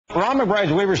Ron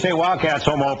McBride's Weber State Wildcats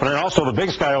home opener, and also the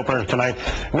Big Sky opener tonight.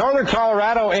 Northern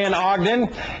Colorado in Ogden.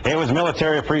 It was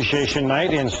Military Appreciation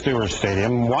Night in Stewart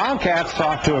Stadium. Wildcats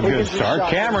off to a good start.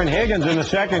 Cameron Higgins in the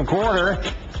second quarter.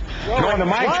 Going to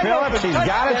Mike Phillips. He's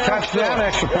got it. Touchdown.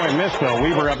 Extra point missed, though.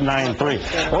 Weber up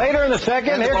 9-3. Later in the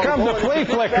second, here comes the flea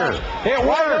flicker. It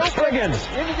works. Higgins.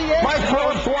 Mike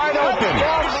Phillips wide open.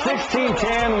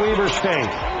 16-10 Weber State.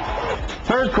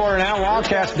 Third quarter now,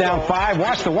 Wildcats down 5.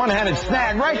 Watch the one-handed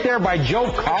snag right there by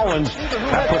Joe Collins.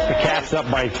 That puts the Cats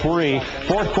up by 3.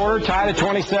 Fourth quarter, tied at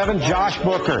 27. Josh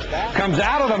Booker comes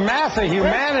out of the mass of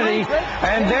humanity,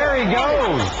 and there he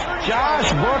goes.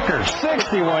 Josh Booker,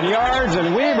 61 yards,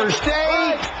 and Weber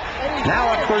State now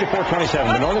up 34-27.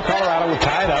 The Northern Colorado was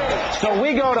tied up, so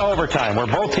we go to overtime, where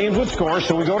both teams would score,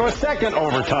 so we go to a second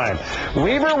overtime.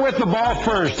 Weber with the ball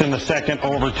first in the second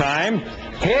overtime.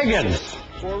 Higgins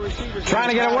trying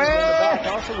to get away.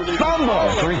 Fumble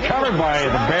recovered by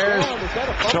the Bears.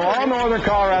 So all Northern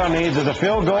Colorado needs is a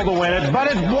field goal to win it, but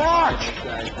it's blocked.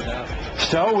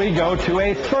 So we go to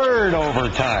a third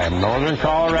overtime. Northern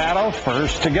Colorado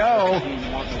first to go.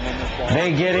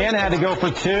 They get in, had to go for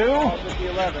 2.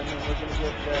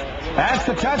 That's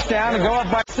the touchdown to go up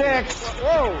by 6.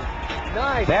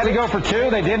 They had to go for 2.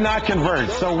 They did not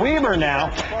convert. So Weber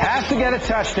now has to get a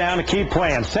touchdown to keep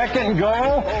playing. Second and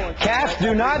goal. Cats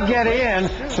do not get in,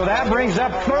 so that brings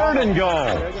up third and goal.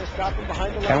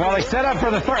 And while they set up for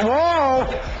the third,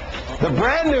 the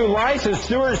brand new lights at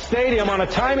Stewart Stadium on a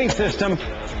timing system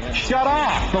shut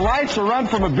off. The lights are run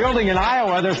from a building in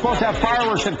Iowa. They're supposed to have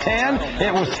fireworks at 10.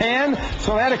 It was 10,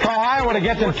 so they had to call Iowa to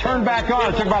get them turned back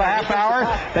on. It took about a half hour.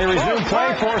 They resumed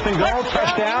play. Fourth and goal.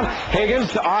 Touchdown.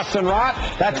 Higgins to Austin Rott.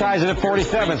 That ties it at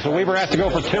 47. So Weber has to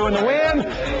go for 2 in the win,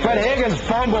 but Higgins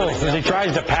fumbles as he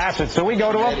tries to pass it. So we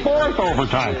go to a fourth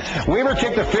overtime. Weber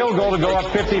kicked a field goal to go up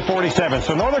 50-47.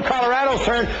 So Northern Colorado's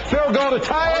turn. Field goal to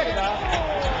tie it.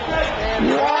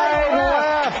 Wide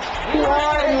left.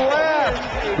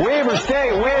 Weber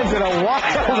State wins in a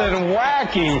wild and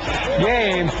wacky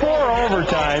game. 4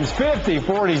 overtimes,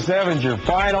 50-47 is your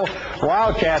final.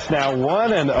 Wildcats now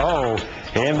 1-0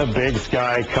 in the Big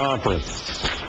Sky Conference.